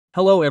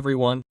Hello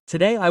everyone,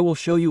 today I will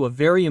show you a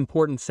very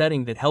important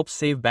setting that helps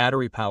save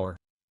battery power.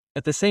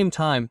 At the same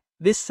time,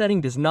 this setting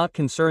does not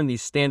concern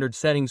these standard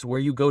settings where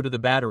you go to the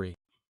battery.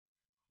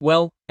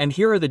 Well, and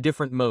here are the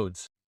different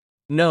modes.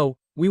 No,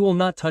 we will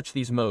not touch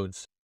these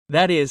modes.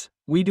 That is,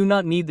 we do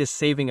not need this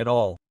saving at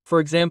all. For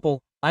example,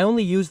 I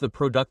only use the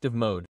productive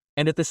mode,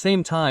 and at the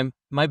same time,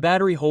 my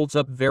battery holds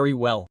up very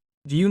well.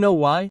 Do you know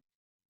why?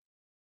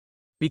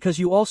 Because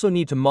you also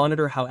need to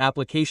monitor how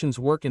applications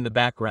work in the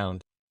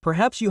background.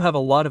 Perhaps you have a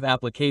lot of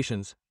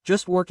applications,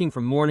 just working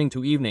from morning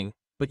to evening,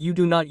 but you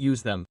do not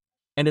use them.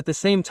 And at the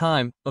same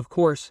time, of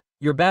course,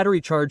 your battery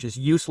charge is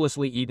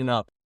uselessly eaten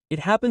up. It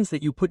happens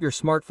that you put your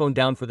smartphone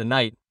down for the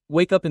night,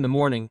 wake up in the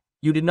morning,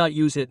 you did not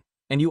use it,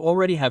 and you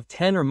already have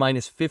 10 or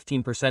minus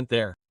 15%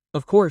 there.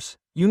 Of course,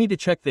 you need to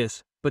check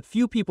this, but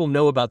few people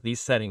know about these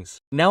settings.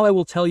 Now I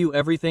will tell you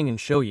everything and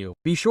show you.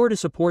 Be sure to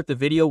support the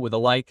video with a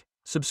like,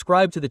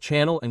 subscribe to the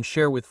channel and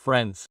share with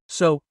friends.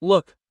 So,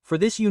 look. For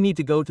this you need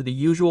to go to the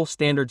usual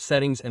standard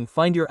settings and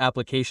find your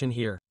application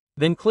here.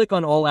 Then click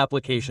on all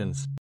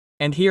applications.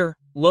 And here,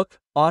 look,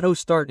 auto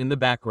start in the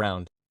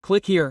background.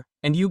 Click here,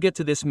 and you get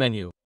to this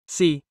menu.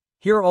 See,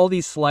 here are all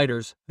these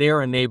sliders, they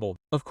are enabled.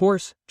 Of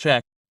course,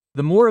 check.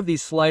 The more of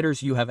these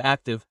sliders you have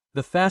active,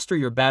 the faster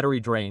your battery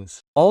drains.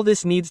 All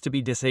this needs to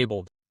be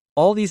disabled.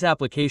 All these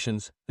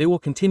applications, they will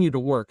continue to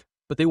work,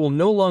 but they will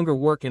no longer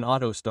work in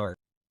auto start.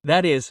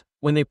 That is,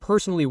 when they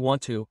personally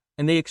want to,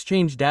 and they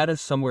exchange data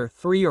somewhere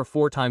 3 or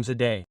 4 times a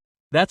day.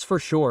 That's for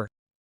sure.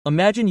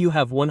 Imagine you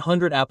have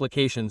 100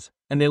 applications,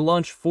 and they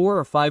launch 4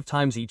 or 5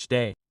 times each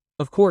day.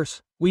 Of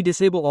course, we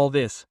disable all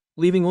this,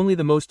 leaving only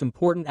the most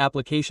important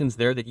applications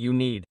there that you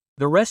need.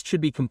 The rest should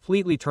be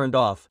completely turned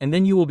off, and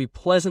then you will be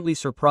pleasantly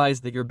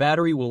surprised that your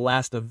battery will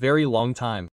last a very long time.